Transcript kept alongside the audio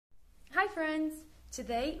friends!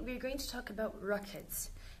 Today we are going to talk about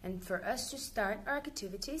rockets, and for us to start our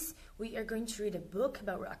activities we are going to read a book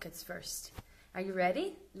about rockets first. Are you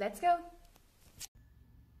ready? Let's go!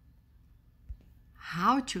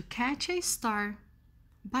 How to Catch a Star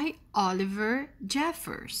by Oliver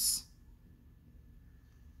Jeffers.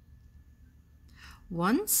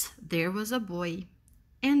 Once there was a boy,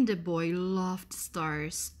 and the boy loved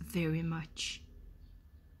stars very much.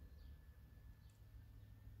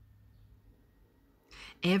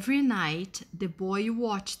 Every night the boy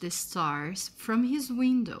watched the stars from his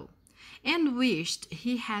window and wished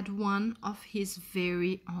he had one of his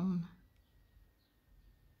very own.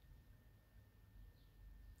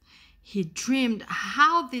 He dreamed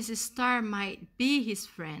how this star might be his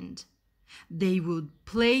friend. They would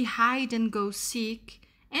play hide and go seek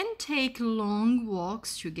and take long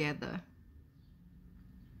walks together.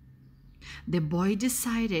 The boy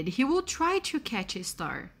decided he would try to catch a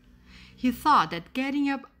star. He thought that getting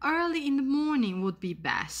up early in the morning would be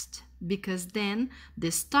best, because then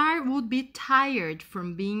the star would be tired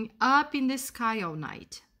from being up in the sky all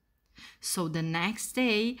night. So the next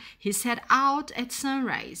day he set out at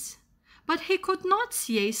sunrise, but he could not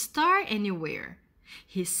see a star anywhere.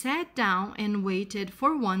 He sat down and waited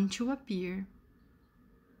for one to appear.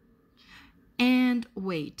 And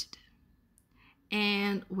waited.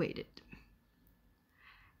 And waited.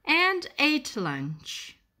 And ate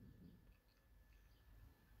lunch.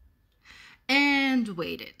 And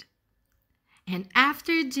waited. And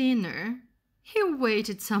after dinner, he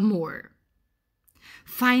waited some more.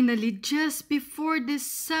 Finally, just before the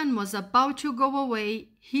sun was about to go away,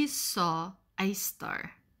 he saw a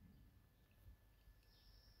star.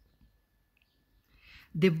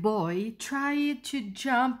 The boy tried to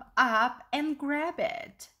jump up and grab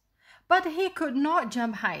it, but he could not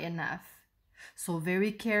jump high enough. So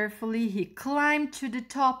very carefully he climbed to the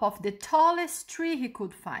top of the tallest tree he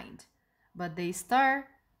could find. But the star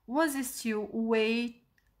was still way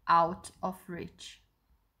out of reach.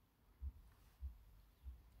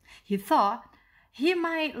 He thought he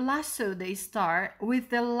might lasso the star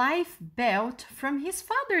with the life belt from his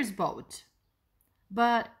father's boat,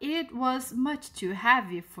 but it was much too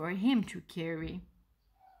heavy for him to carry.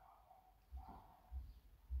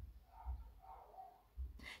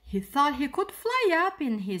 He thought he could fly up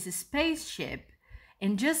in his spaceship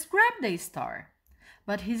and just grab the star.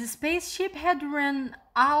 But his spaceship had run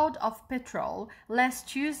out of petrol last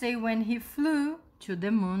Tuesday when he flew to the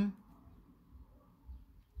moon.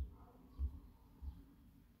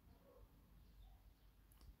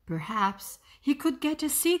 Perhaps he could get a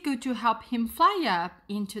seagull to help him fly up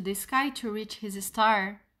into the sky to reach his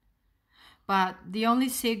star. But the only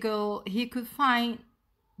seagull he could find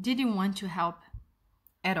didn't want to help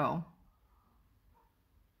at all.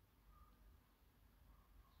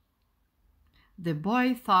 The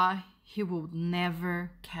boy thought he would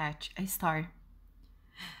never catch a star.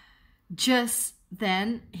 Just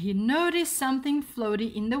then he noticed something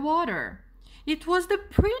floating in the water. It was the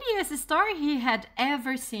prettiest star he had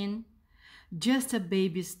ever seen. Just a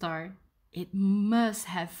baby star. It must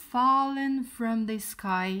have fallen from the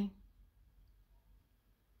sky.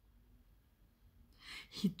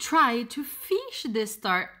 He tried to fish the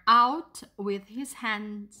star out with his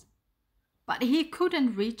hands, but he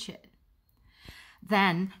couldn't reach it.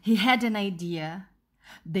 Then he had an idea.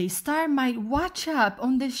 The star might watch up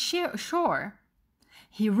on the shore.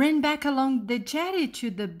 He ran back along the jetty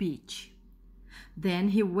to the beach. Then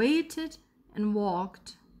he waited and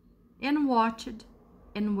walked and watched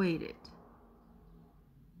and waited.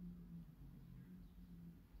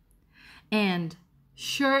 And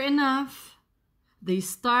sure enough, the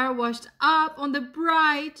star washed up on the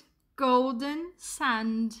bright golden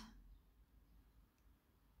sand.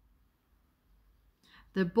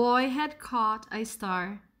 The boy had caught a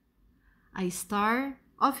star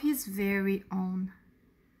of his very own.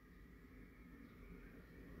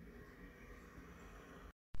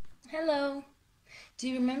 Hello! Do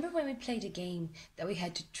you remember when we played a game that we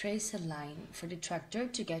had to trace a line for the tractor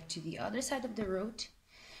to get to the other side of the road?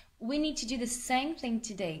 We need to do the same thing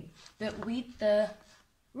today, but with the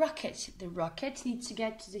rocket. The rocket needs to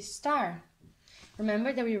get to the star.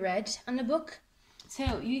 Remember that we read on the book?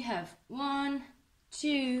 So you have 1,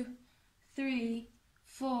 2, 3,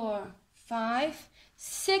 4, 5,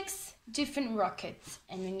 6 different rockets,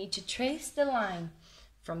 and we need to trace the line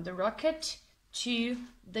from the rocket to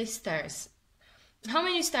the stars. How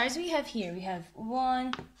many stars we have here? We have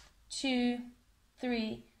 1, 2,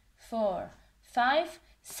 3, 4, 5,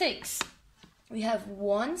 6. We have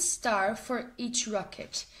 1 star for each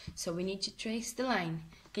rocket, so we need to trace the line.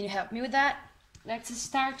 Can you help me with that? Let's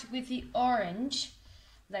start with the orange.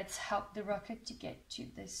 Let's help the rocket to get to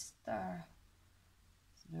the star.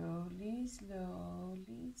 Slowly,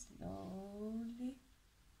 slowly, slowly.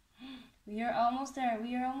 We are almost there.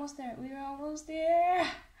 We are almost there. We are almost there.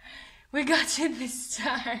 We got to the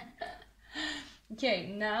star.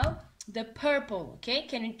 Okay, now the purple. Okay,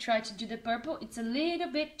 can you try to do the purple? It's a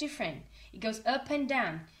little bit different. It goes up and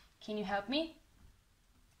down. Can you help me?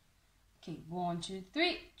 Okay, 1, 2,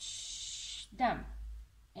 3. Down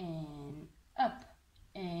and up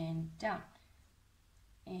and down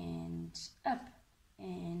and up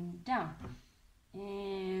and down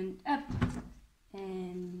and up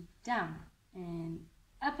and down and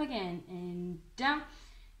up again and down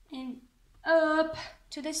and up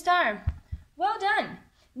to the star. Well done.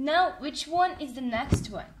 Now, which one is the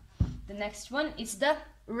next one? The next one is the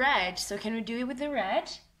red. So can we do it with the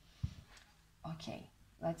red? Okay,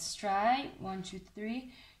 let's try. 1, 2,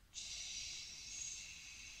 3.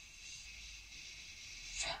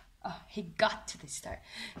 Oh, he got to the star.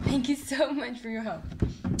 Thank you so much for your help.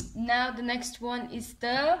 Now the next one is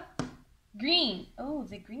the green. Oh,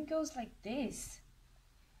 the green goes like this.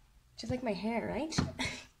 Just like my hair, right?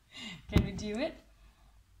 Can we do it?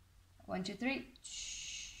 1, 2, 3.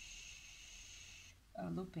 Oh,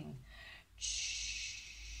 looping.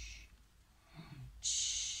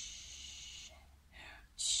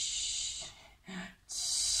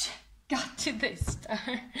 Got to the star.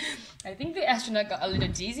 I think the astronaut got a little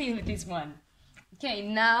dizzy with this one. Okay,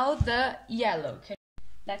 now the yellow.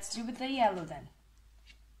 Let's do with the yellow then.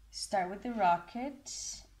 Start with the rocket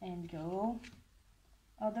and go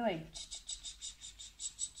all the way.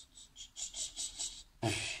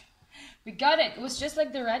 We got it. It was just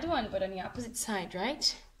like the red one, but on the opposite side,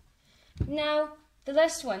 right? Now the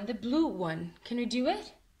last one, the blue one. Can we do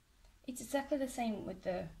it? It's exactly the same with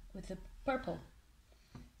the purple.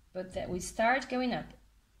 But that we start going up,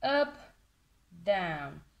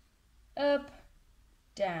 down, up,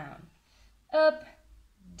 down, up,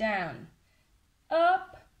 down,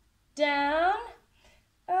 up, down,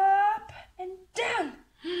 up, and down.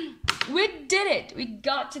 We did it. We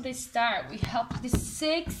got to the star. We helped the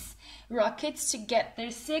 6 rockets to get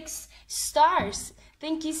their 6 stars.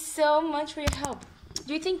 Thank you so much for your help.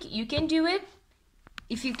 Do you think you can do it?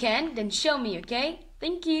 If you can, then show me, okay?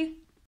 Thank you.